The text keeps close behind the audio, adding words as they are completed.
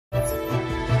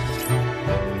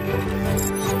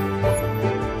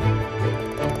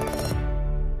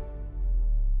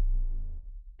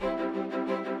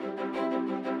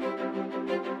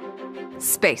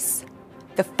Space,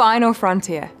 the final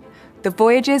frontier, the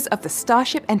voyages of the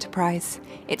Starship Enterprise,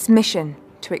 its mission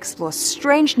to explore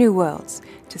strange new worlds,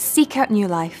 to seek out new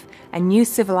life and new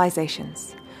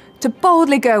civilizations, to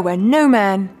boldly go where no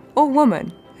man or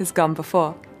woman has gone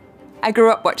before. I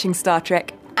grew up watching Star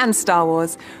Trek and Star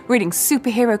Wars, reading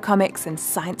superhero comics and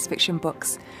science fiction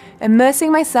books,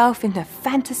 immersing myself in a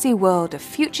fantasy world of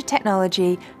future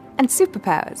technology and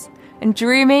superpowers, and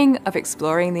dreaming of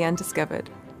exploring the undiscovered.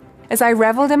 As I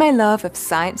reveled in my love of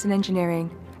science and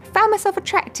engineering, I found myself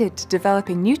attracted to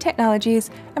developing new technologies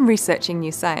and researching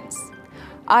new science.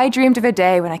 I dreamed of a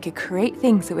day when I could create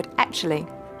things that would actually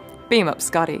beam up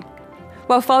Scotty.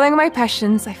 While following my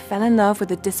passions, I fell in love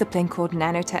with a discipline called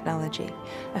nanotechnology,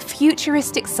 a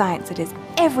futuristic science that is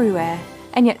everywhere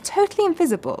and yet totally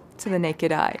invisible to the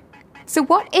naked eye. So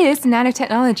what is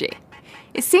nanotechnology?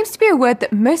 It seems to be a word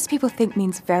that most people think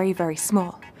means very, very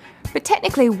small. But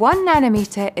technically, 1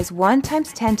 nanometer is 1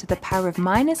 × 10 to the power of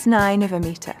 -9 of a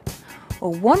meter,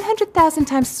 or 100,000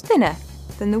 times thinner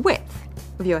than the width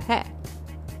of your hair.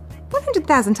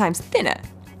 100,000 times thinner?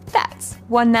 That's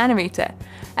 1 nanometer,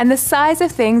 and the size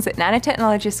of things that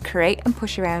nanotechnologists create and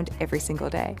push around every single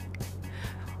day.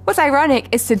 What's ironic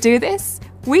is to do this,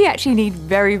 we actually need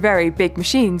very, very big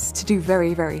machines to do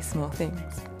very, very small things.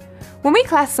 When we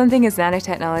class something as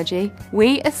nanotechnology,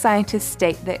 we as scientists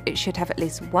state that it should have at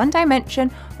least one dimension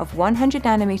of 100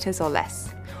 nanometers or less,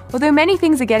 although many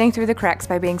things are getting through the cracks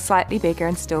by being slightly bigger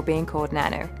and still being called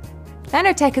nano.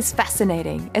 Nanotech is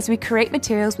fascinating as we create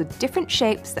materials with different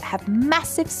shapes that have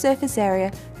massive surface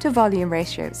area to volume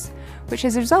ratios, which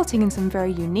is resulting in some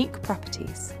very unique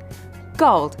properties.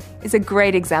 Gold is a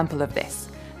great example of this.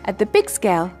 At the big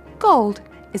scale, gold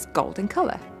is gold in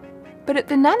color. But at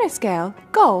the nanoscale,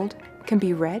 gold can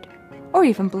be red or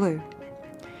even blue.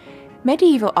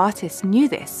 Medieval artists knew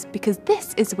this because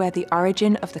this is where the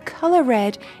origin of the color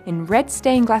red in red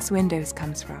stained glass windows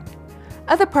comes from.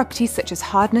 Other properties such as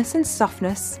hardness and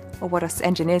softness, or what us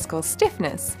engineers call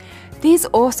stiffness, these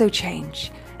also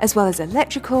change, as well as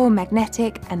electrical,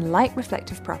 magnetic, and light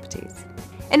reflective properties.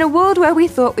 In a world where we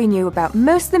thought we knew about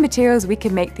most of the materials we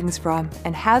could make things from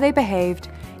and how they behaved,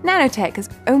 nanotech has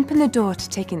opened the door to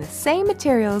taking the same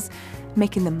materials,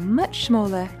 making them much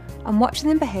smaller, and watching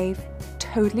them behave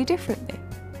totally differently.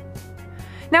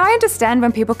 Now, I understand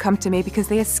when people come to me because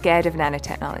they are scared of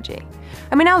nanotechnology.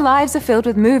 I mean, our lives are filled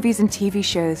with movies and TV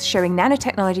shows showing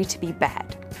nanotechnology to be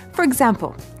bad. For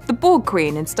example, the Borg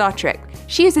Queen in Star Trek,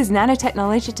 she uses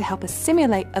nanotechnology to help us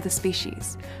simulate other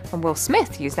species. And Will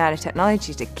Smith used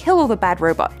nanotechnology to kill all the bad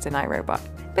robots in iRobot.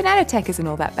 But nanotech isn't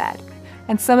all that bad.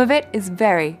 And some of it is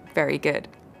very, very good.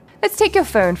 Let's take your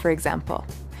phone, for example.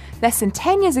 Less than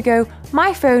 10 years ago,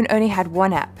 my phone only had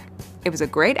one app. It was a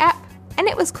great app, and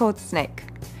it was called Snake.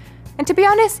 And to be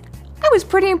honest, I was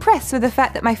pretty impressed with the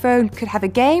fact that my phone could have a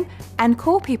game and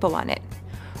call people on it.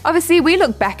 Obviously, we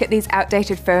look back at these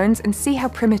outdated phones and see how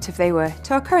primitive they were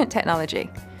to our current technology.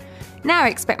 Now I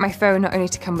expect my phone not only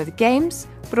to come with games,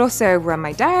 but also run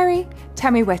my diary,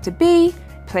 tell me where to be,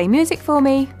 play music for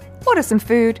me, order some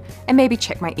food, and maybe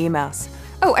check my emails.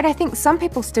 Oh, and I think some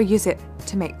people still use it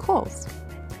to make calls.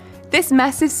 This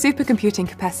massive supercomputing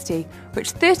capacity,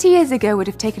 which 30 years ago would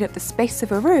have taken up the space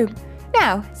of a room,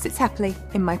 now sits happily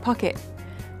in my pocket.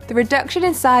 The reduction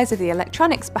in size of the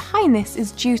electronics behind this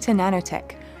is due to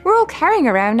nanotech. We're all carrying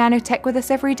around nanotech with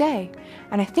us every day,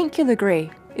 and I think you'll agree,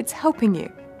 it's helping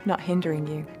you, not hindering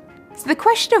you. So the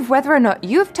question of whether or not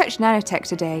you have touched nanotech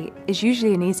today is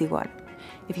usually an easy one.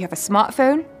 If you have a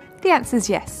smartphone, the answer is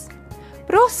yes.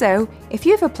 But also, if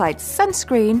you've applied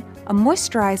sunscreen or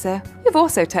moisturizer, you've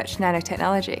also touched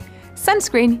nanotechnology.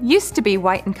 Sunscreen used to be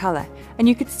white in colour, and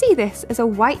you could see this as a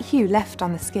white hue left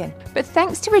on the skin. But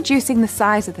thanks to reducing the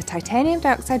size of the titanium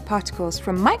dioxide particles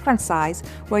from micron size,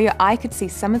 where your eye could see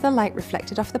some of the light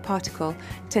reflected off the particle,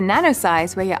 to nano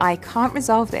size, where your eye can't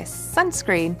resolve this,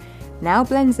 sunscreen now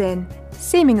blends in,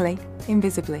 seemingly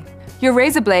invisibly. Your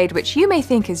razor blade, which you may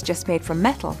think is just made from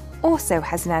metal, also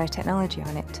has nanotechnology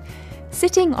on it.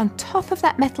 Sitting on top of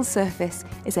that metal surface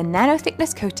is a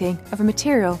nano-thickness coating of a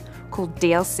material called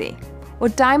DLC, or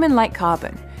diamond-like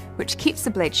carbon, which keeps the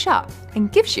blade sharp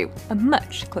and gives you a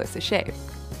much closer shave.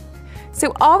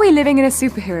 So are we living in a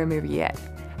superhero movie yet?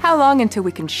 How long until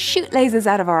we can shoot lasers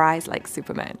out of our eyes like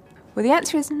Superman? Well, the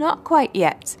answer is not quite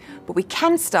yet, but we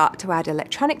can start to add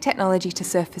electronic technology to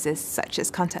surfaces such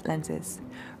as contact lenses.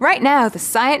 Right now, the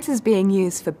science is being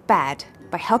used for bad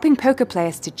by helping poker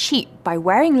players to cheat by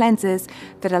wearing lenses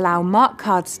that allow marked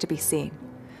cards to be seen.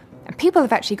 And people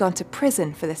have actually gone to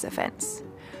prison for this offense.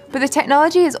 But the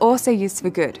technology is also used for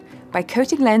good by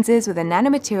coating lenses with a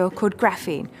nanomaterial called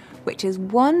graphene, which is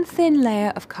one thin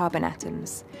layer of carbon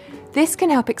atoms. This can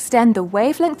help extend the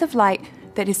wavelength of light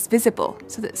that is visible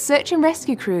so that search and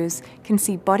rescue crews can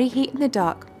see body heat in the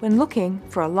dark when looking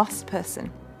for a lost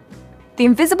person. The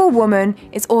invisible woman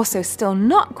is also still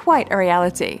not quite a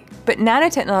reality, but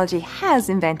nanotechnology has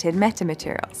invented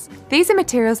metamaterials. These are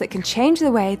materials that can change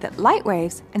the way that light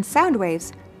waves and sound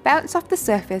waves bounce off the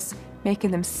surface,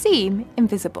 making them seem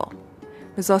invisible,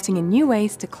 resulting in new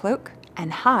ways to cloak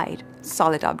and hide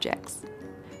solid objects.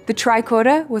 The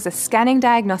Tricorder was a scanning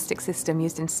diagnostic system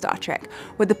used in Star Trek,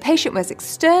 where the patient was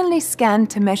externally scanned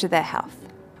to measure their health.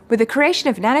 With the creation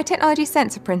of nanotechnology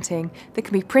sensor printing that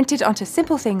can be printed onto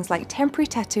simple things like temporary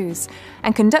tattoos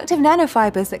and conductive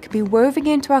nanofibers that can be woven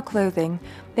into our clothing,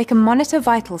 they can monitor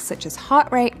vitals such as heart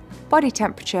rate, body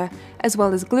temperature, as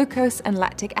well as glucose and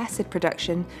lactic acid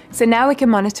production, so now we can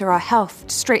monitor our health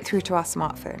straight through to our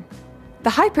smartphone. The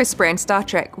hypospray in Star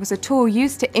Trek was a tool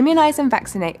used to immunize and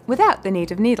vaccinate without the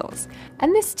need of needles,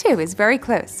 and this too is very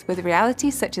close, with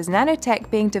realities such as nanotech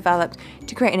being developed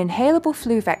to create an inhalable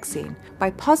flu vaccine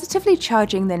by positively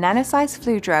charging the nanosized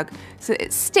flu drug so that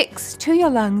it sticks to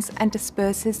your lungs and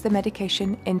disperses the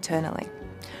medication internally.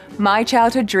 My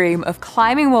childhood dream of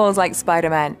climbing walls like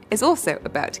Spider-Man is also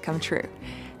about to come true,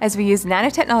 as we use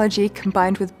nanotechnology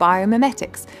combined with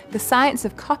biomimetics, the science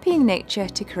of copying nature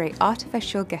to create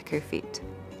artificial gecko feet.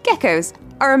 Geckos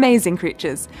are amazing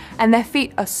creatures, and their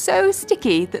feet are so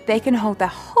sticky that they can hold their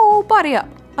whole body up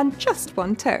on just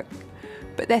one toe.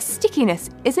 But their stickiness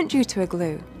isn't due to a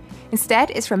glue. Instead,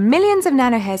 it's from millions of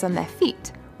nanohairs on their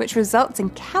feet, which results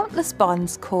in countless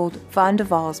bonds called van der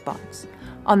Waals bonds.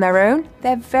 On their own,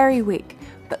 they're very weak,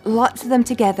 but lots of them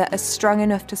together are strong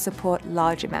enough to support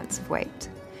large amounts of weight.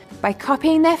 By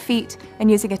copying their feet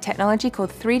and using a technology called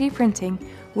 3D printing,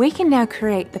 we can now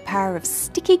create the power of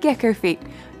sticky gecko feet,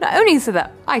 not only so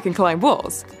that I can climb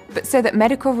walls, but so that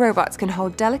medical robots can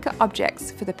hold delicate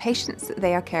objects for the patients that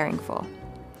they are caring for.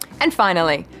 And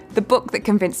finally, the book that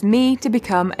convinced me to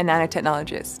become a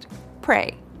nanotechnologist,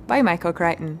 Prey by Michael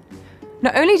Crichton.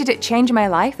 Not only did it change my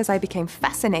life as I became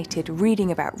fascinated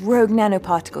reading about rogue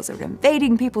nanoparticles that were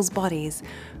invading people's bodies,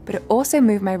 but it also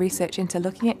moved my research into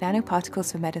looking at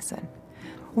nanoparticles for medicine.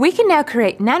 We can now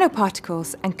create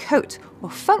nanoparticles and coat or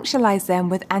functionalize them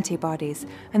with antibodies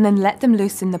and then let them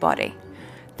loose in the body.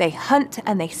 They hunt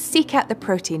and they seek out the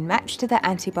protein matched to their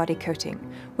antibody coating,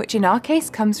 which in our case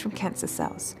comes from cancer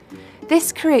cells.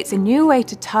 This creates a new way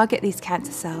to target these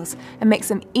cancer cells and makes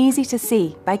them easy to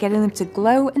see by getting them to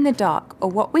glow in the dark, or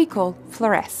what we call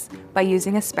fluoresce, by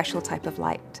using a special type of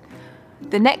light.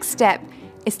 The next step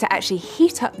is to actually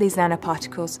heat up these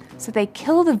nanoparticles so they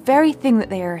kill the very thing that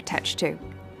they are attached to.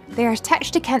 They are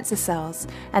attached to cancer cells,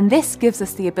 and this gives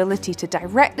us the ability to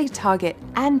directly target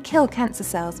and kill cancer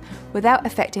cells without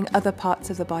affecting other parts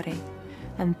of the body.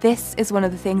 And this is one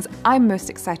of the things I'm most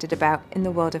excited about in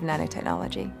the world of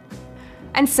nanotechnology.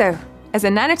 And so, as a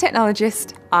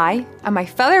nanotechnologist, I and my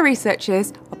fellow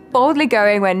researchers are boldly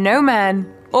going where no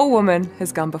man or woman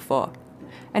has gone before,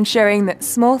 and showing that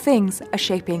small things are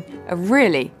shaping a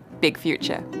really big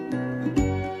future.